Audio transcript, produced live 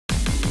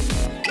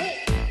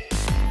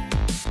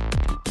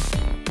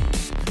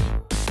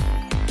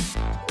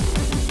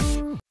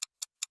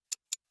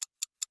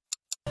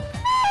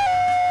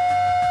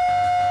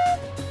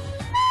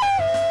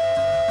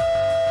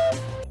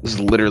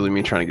literally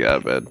me trying to get out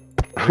of bed.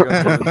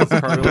 Let's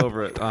cartwheel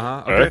over it.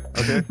 Okay.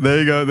 Okay. There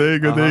you go. There you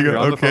go. There you go.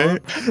 Okay.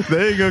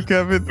 There you go,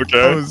 Kevin. Okay.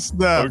 Oh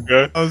snap.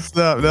 Okay. Oh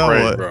snap. Now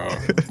Great, what? bro.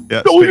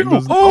 Yeah. No, straighten no.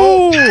 those-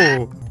 Oh!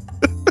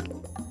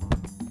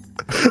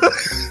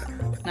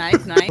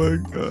 Nice, nice. Oh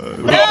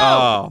my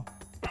god.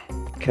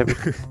 Oh. Kevin,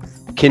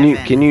 can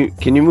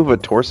you move a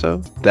torso?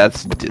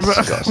 That's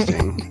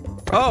disgusting.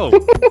 Oh.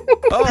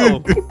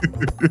 Oh.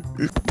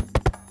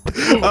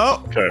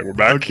 Oh. Okay, we're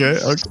back. Okay.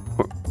 Okay.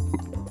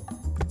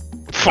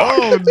 Fuck.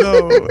 Oh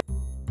no.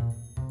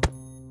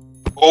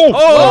 Oh.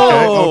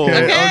 Oh.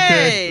 Okay.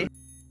 Okay.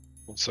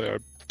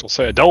 Don't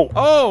say I don't.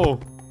 Oh.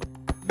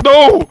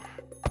 No.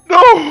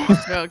 No.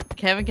 Bro,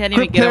 Kevin can't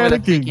even Quit get over the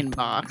panicking. freaking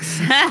box.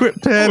 Quit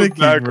panicking,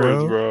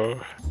 Backwards, bro.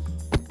 bro.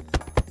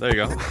 There you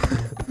go. I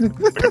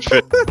can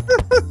fit.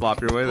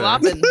 Flop your way there.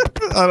 Flopping.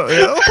 I don't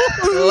know.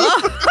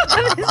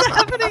 What is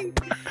happening?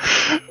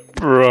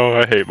 Bro,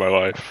 I hate my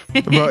life.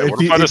 Bro,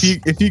 What if I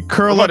if you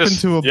curl What up if I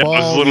just- into a yeah, ball, I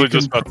was literally you can,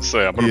 just about to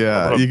say. I'm gonna,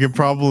 yeah, you could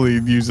probably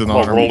use an I'm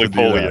arm roly to do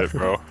poly that. it,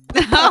 bro.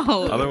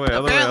 No. Other way,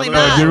 other way, Apparently other way.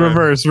 not. Do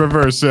reverse, yeah,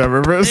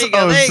 reverse. There you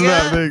go, Oh there you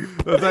snap! go. There you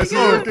go. That's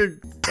actually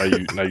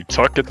working. Now you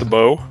tuck at the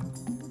bow,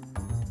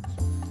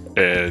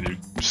 and you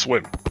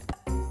swim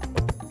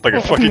like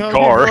a fucking No,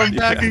 car. we're going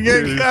back Yeah,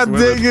 again. dude, God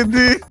swimming. dang it,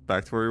 dude.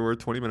 Back to where we were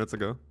 20 minutes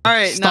ago. All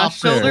right, now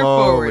Stop there. shoulder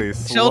Slowly, forward.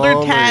 Shoulder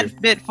slowly.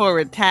 tat, bit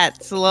forward.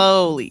 Tat,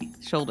 slowly.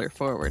 Shoulder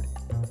forward.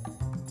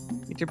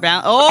 Get your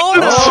bounce. Oh,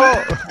 no.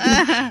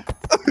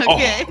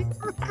 Okay.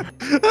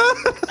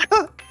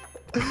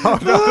 Oh,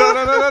 no.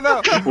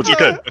 It's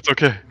okay. It's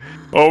okay.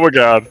 Oh my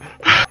god.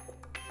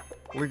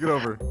 Link it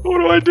over. What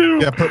do I do?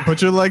 Yeah,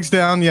 put your legs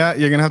down. Yeah,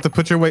 you're gonna have to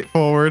put your weight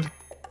forward.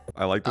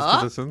 I like this Oh.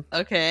 position.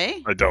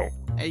 Okay. I don't.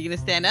 Are you going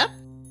to stand up?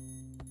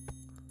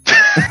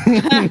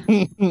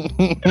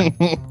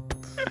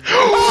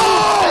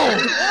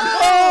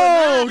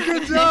 Oh,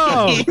 good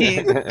job.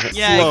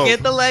 Yeah, Slow.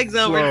 get the legs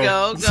over.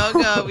 Slow.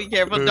 Go. Be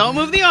careful. Don't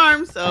move the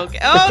arms. Okay.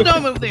 Oh,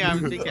 don't move the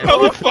arms. Be How careful.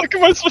 the fuck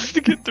am I supposed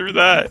to get through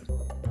that?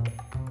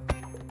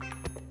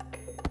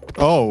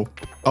 Oh,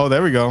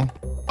 there we go.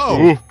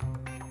 Ooh.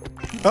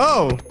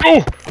 Oh.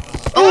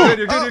 Oh! You're good,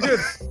 you're good, you're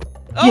good.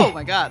 Oh,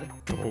 my God.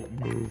 Don't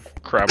move.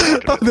 Crap.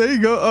 Oh, there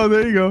you go. Oh,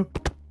 there you go.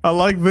 I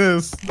like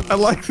this. I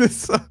like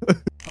this.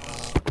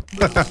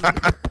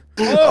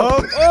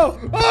 Oh!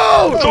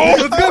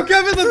 Let's go,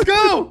 Kevin, let's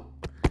go!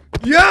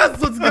 Yes,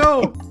 let's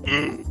go!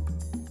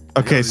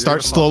 Okay, You're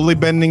start gonna slowly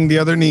bending the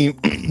other knee.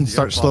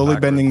 Start fall slowly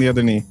backwards. bending the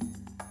other knee.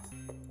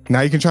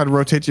 Now you can try to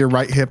rotate your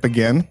right hip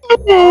again.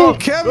 Oh,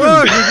 Kevin!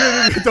 Oh,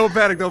 you're good. Don't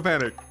panic, don't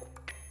panic.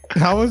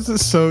 How is it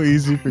so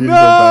easy for you to No!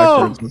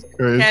 go backwards? It's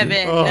crazy.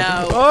 Kevin, Oh.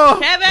 no. Oh.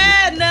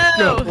 Kevin,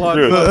 no.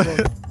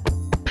 Dude.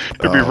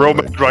 You'll be Oh,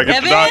 Roman man. when I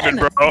get the Kevin!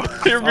 diamond, bro.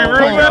 You'll be Oh,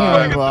 Roman when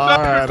I get the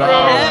alright, diamond, bro.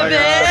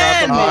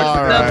 Kevin!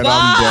 Alright, The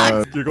box!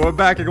 I'm done. You're going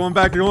back, you're going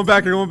back, you're going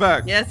back, you're going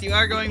back. Yes, you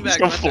are going back.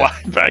 Just go Watch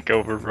out. fly back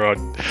over, bro.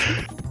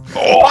 Oh!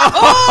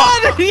 Oh,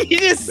 what did you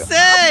just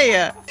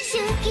say? シ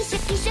ャキシ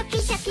ャキシャキ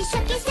シャキ